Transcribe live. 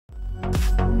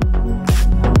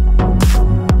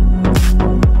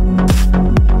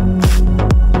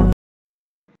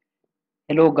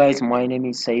Hello guys, my name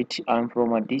is Said. I'm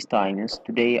from Addis Times.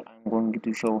 Today I'm going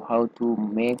to show how to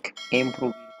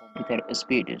improve computer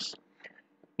speeds.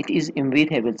 It is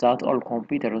inevitable that all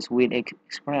computers will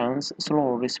experience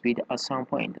slower speed at some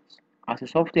point. As the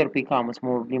software becomes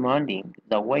more demanding,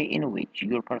 the way in which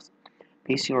your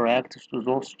PC reacts to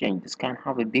those changes can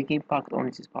have a big impact on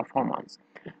its performance.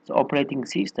 The operating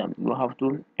system you have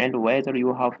to and whether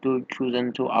you have to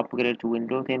choose to upgrade to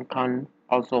Windows 10 can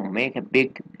also make a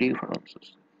big difference.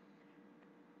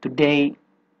 Today,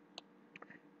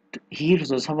 here's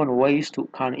the 7 ways to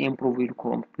can improve your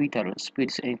computer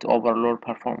speeds and overload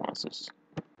performances.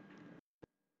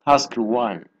 Task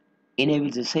 1. Enable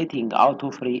the setting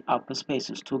auto free up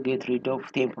spaces to get rid of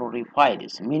temporary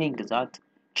files, meaning that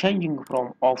changing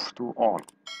from off to on.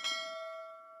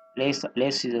 Let's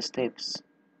see the steps.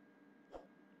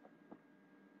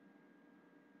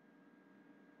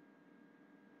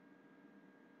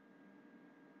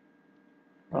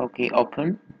 Okay,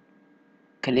 open,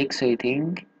 click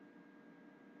setting,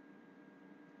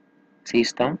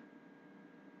 system,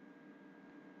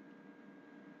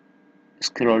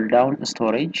 scroll down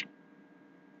storage.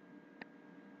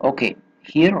 Okay,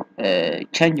 here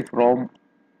change from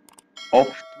off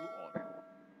to on.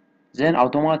 Then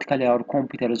automatically our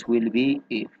computers will be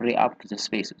free up the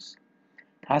spaces.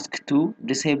 Task 2.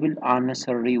 Disable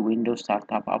unnecessary Windows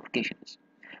startup applications.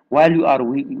 While your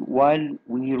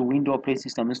Windows operating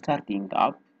system is starting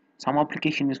up, some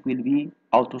applications will be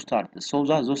auto started, so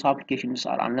that those applications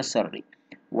are unnecessary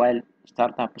while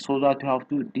startup. So that you have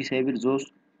to disable those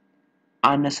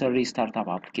unnecessary startup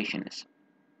applications,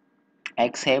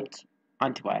 except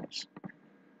antivirus.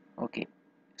 Okay,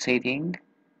 setting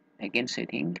again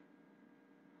setting.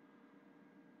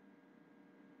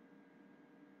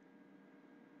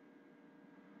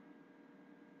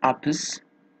 Apps,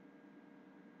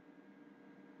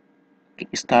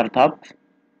 startup.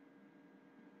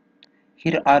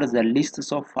 Here are the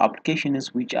lists of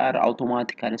applications which are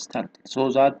automatically started,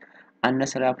 so that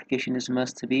unnecessary applications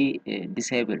must be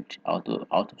disabled auto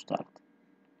start.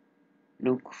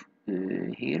 Look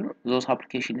here, those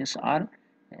applications are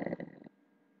uh,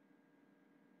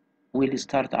 will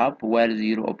start up while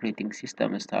your operating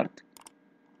system start,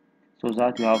 so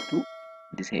that you have to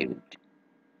disable it.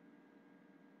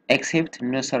 Except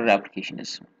necessary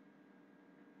applications.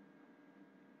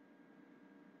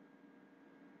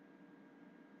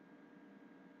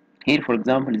 Here, for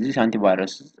example, this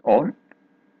antivirus is on.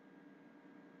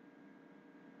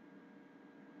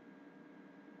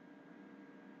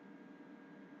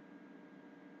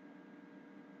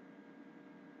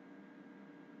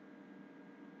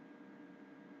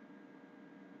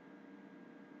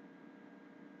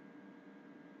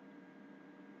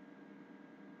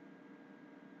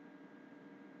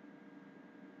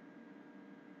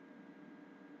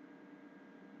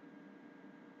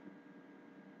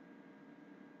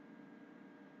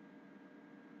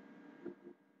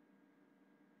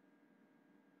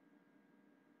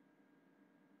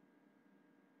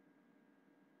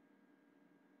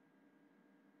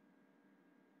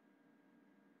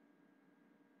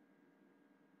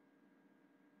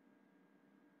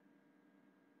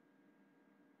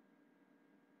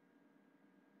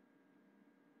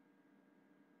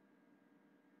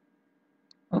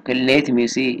 Okay, let me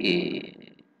see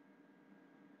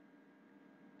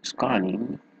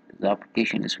scanning the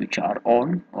applications which are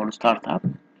on startup.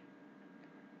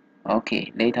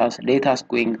 Okay, let us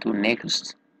going to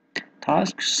next.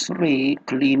 Task 3.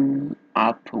 Clean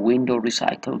up window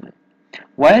recycling.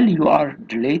 While you are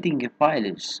deleting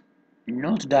files,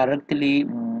 not directly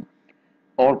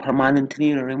or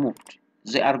permanently removed,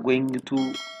 they are going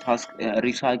to task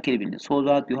recycle bin, so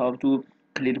that you have to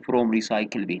clear from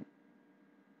recycle bin.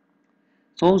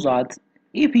 So that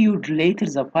if you delete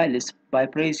the files by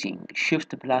pressing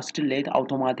shift plus delete,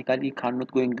 automatically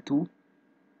cannot going to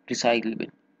recycle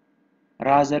bin.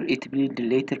 Rather it will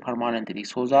delete permanently,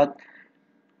 so that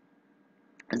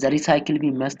the recycle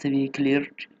bin must be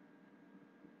cleared.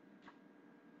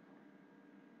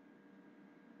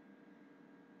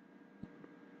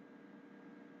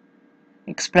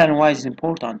 Explain why it's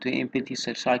important to empty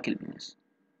recycle bins.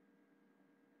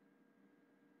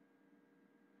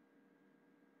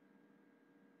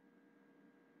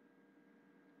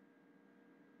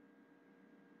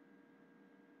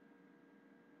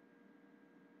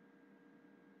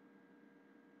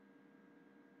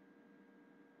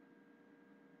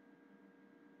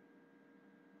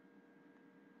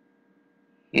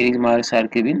 Here is my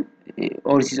recycle bin,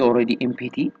 or it is already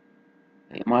empty.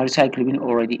 My recycle bin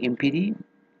already empty.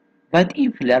 But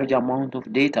if large amount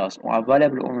of data are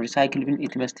available on recycle bin,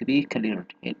 it must be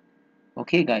cleared.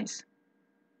 Okay, guys.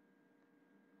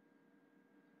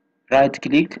 right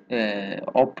click,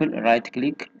 open, right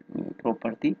click,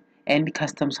 property, and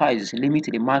custom sizes, limit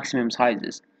the maximum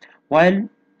sizes, while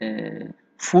uh,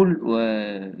 full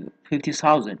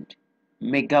 50,000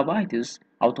 megabytes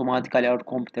automatically our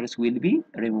computers will be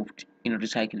removed in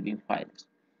recycle bin files.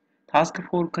 Task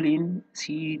for clean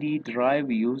CD drive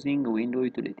using window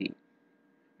utility,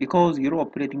 because your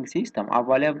operating system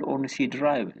available on C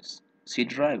disks,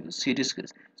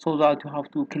 so that you have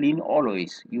to clean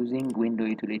always using window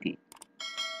utility.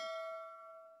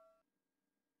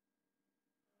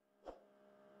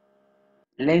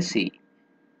 Let's see.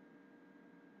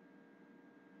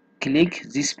 Click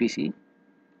this PC.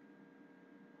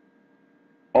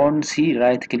 On C,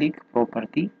 right click,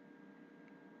 property,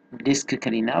 disk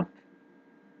cleanup.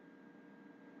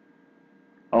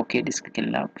 Okay, disk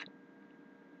cleanup.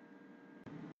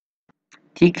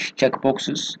 Tick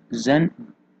checkboxes, then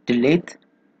delete.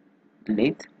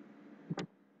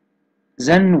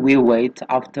 Then we wait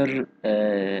after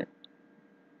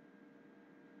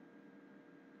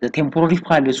the temporary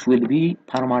files will be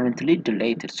permanently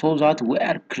deleted, so that we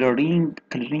are clearing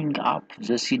up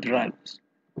the C drives.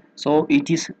 So it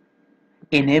is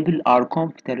enable our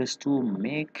computers to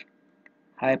make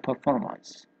high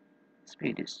performance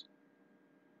speeds.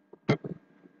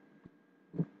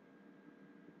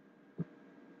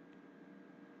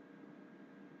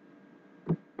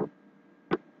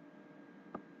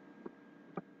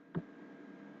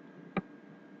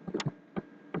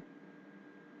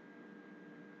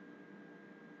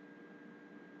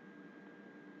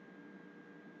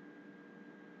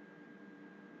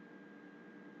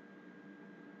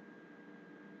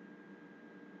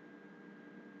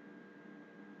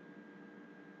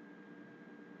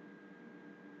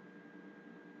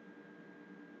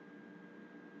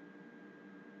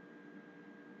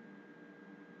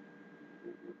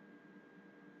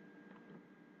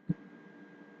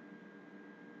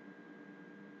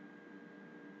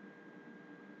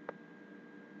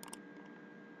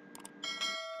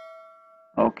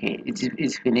 Okay,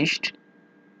 it's finished.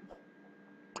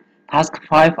 Task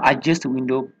 5, adjust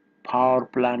window power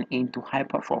plan into high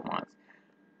performance.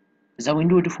 The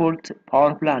window default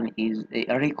power plan is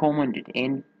recommended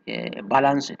and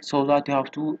balanced, so that you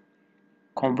have to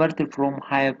convert it from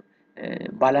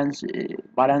balance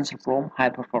from high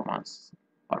performance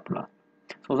power plan.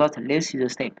 So that let's see the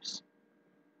steps.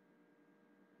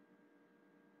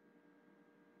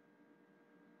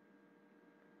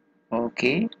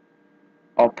 Okay,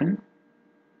 open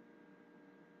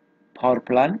power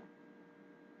plan,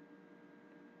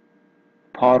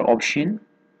 power option.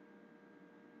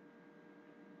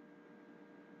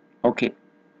 Okay,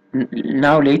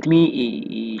 now let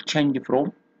me change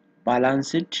from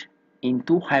balanced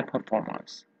into high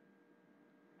performance.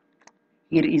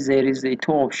 There is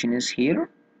two options here,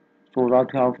 so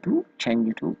that we have to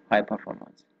change to high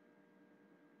performance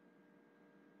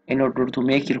in order to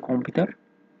make your computer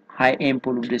high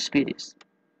improved speeds.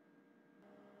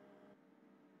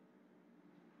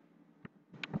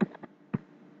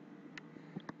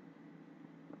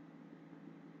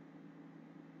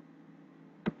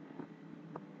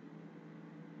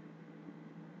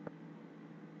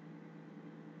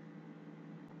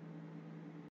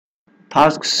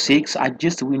 Task 6,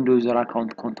 adjust Windows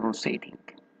account control setting.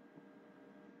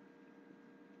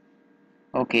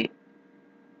 Okay,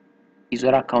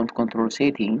 user account control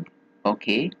setting.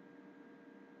 Okay,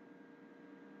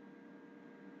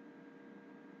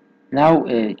 now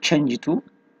change to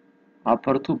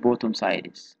upper to bottom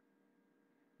sides.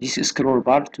 This is scroll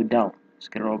bar to down,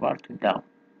 scroll bar to down.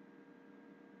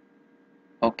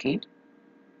 Okay,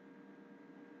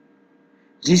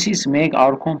 this is make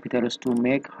our computers to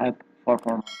make high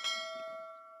performance.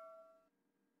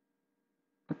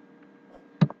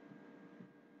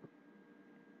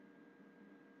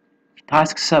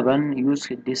 Task 7, use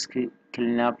disk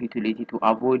cleanup utility to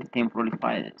avoid temporary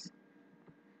files.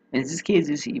 In this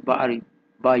case,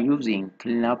 by using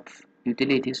cleanup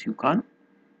utilities, you can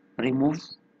remove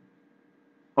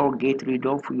or get rid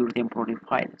of your temporary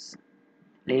files.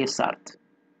 Let's start.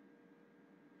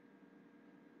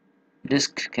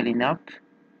 Disk cleanup.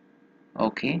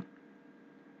 Okay.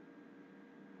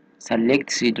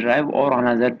 Select C drive or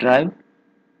another drive.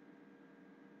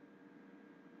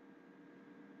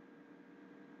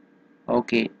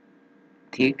 Okay.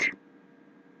 Tick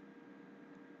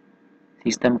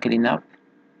system cleanup.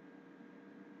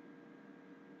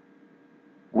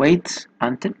 Wait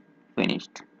until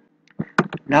finished.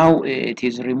 Now it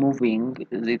is removing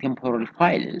the temporary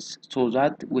files, so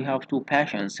that we have to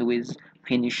patience with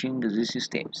finishing these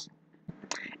steps.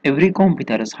 Every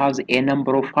computer has a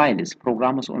number of files,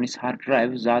 programs on its hard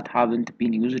drive that haven't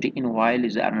been used in a while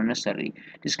they are necessary.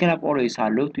 This can always allow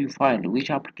you to find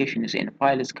which applications and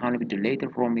files can be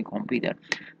deleted from a computer,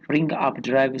 freeing up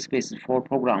drive space for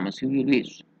programs you will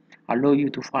use. Allow you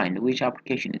to find which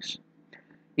applications.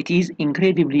 It is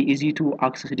incredibly easy to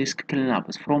access disk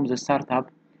cleanups from the startup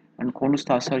and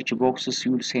constant search boxes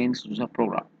you'll send to the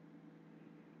program.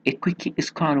 A quick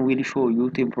scan will show you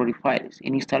temporary files,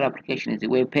 install applications,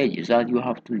 web pages that you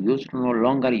have to use no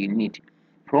longer you need.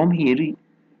 From here,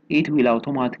 it will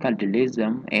automatically delete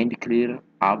them and clear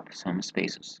up some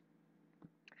spaces.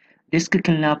 Disk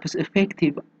cleanup's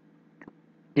effective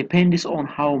depends on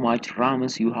how much RAM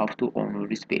you have to on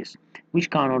your space, which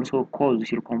can also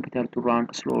cause your computer to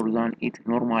run slower than it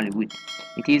normally would.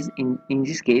 It is in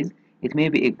this case, it may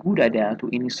be a good idea to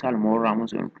install more RAM on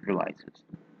your devices.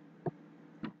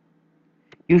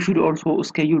 You should also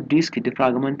schedule disk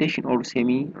defragmentation on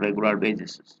semi-regular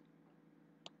basis.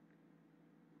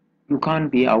 You can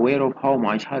be aware of how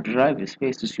much hard drive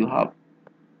space you have.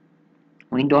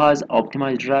 Windows has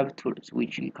optimized drive tools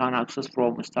which you can access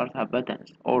from startup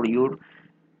buttons or your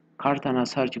Cortana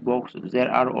search boxes. There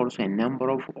are also a number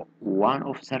of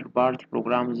third-party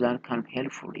programs that can be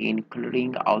helpful in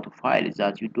clearing out files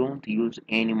that you don't use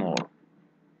anymore.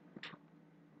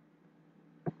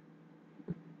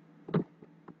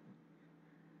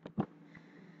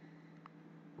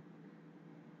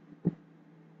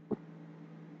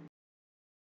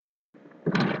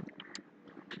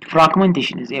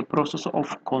 Fragmentation is a process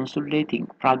of consolidating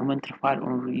fragmented files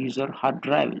on user hard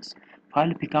drives.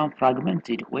 Files become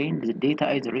fragmented when the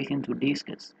data is written to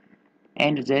disks,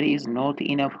 and there is not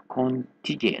enough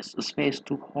contiguous space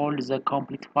to hold the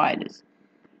complete files.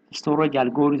 Storage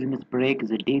algorithms break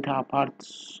the data apart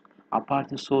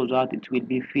so that it will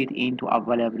be fit into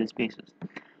available spaces.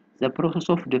 The process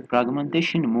of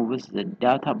defragmentation moves the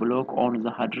data block on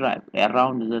the hard drive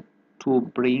around to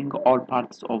bring all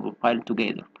parts of a file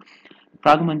together.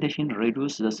 Fragmentation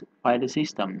reduces the file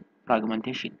system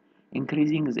fragmentation,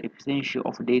 increasing the efficiency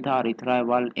of data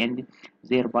retrieval and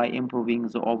thereby improving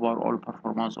the overall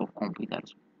performance of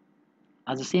computers.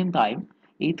 At the same time,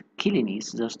 it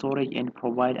cleans the storage and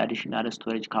provides additional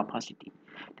storage capacity.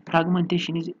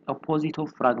 Fragmentation is opposite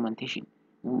of fragmentation,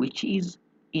 which is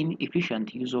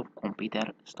inefficient use of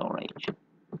computer storage.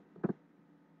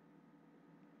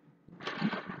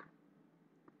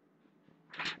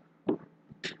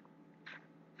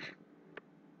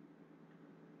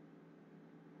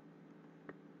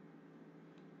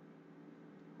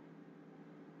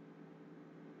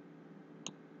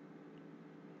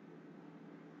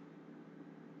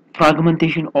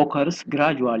 Fragmentation occurs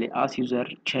gradually as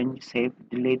users change, save,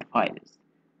 delete files.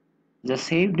 The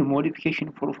saved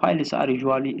modifications for files are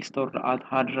usually stored at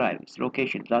hard drives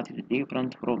location that is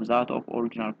different from that of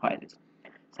original files.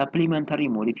 Supplementary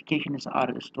modifications are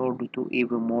stored to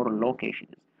even more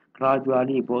locations.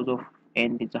 Gradually, both of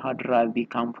and the hard drive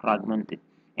become fragmented,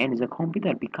 and the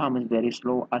computer becomes very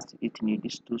slow as it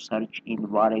needs to search in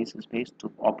various spaces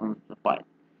to open the file.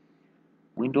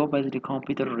 Windows-based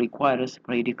computer requires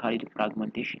radical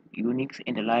fragmentation. Unix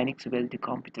and Linux-based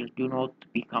computers do not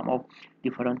become of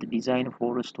different design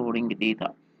for storing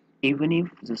data. Even if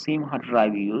the same hard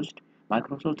drive used,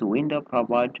 Microsoft Windows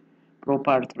provides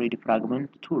proprietary defragment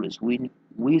tools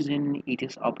within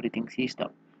its operating system.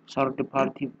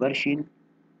 Third-party versions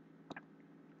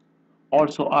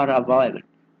also are available.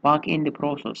 Back-end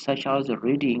processes such as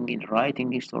reading and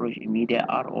writing storage media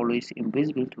are always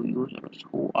invisible to users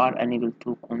who are unable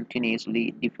to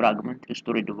continuously defragment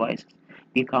storage devices,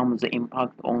 becomes the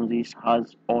impact on this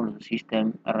has on the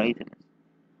system readiness.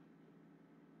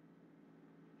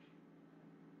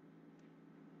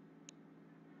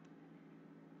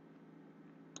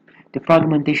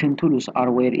 Defragmentation tools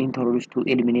are were introduced to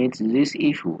eliminate this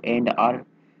issue and are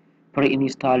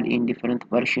pre-installed in different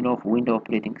versions of Windows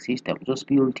operating system. Those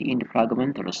built-in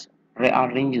fragmenters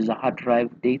rearrange the hard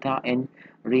drive data and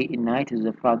reunite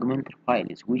the fragmented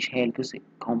files, which helps the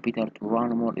computer to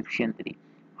run more efficiently.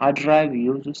 Hard drive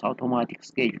uses automatic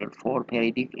schedule for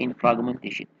periodic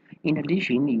fragmentation. In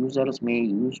addition, users may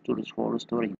use tools for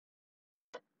storage.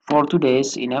 For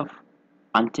today's enough.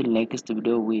 Until next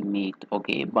video we meet.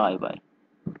 Okay, bye bye.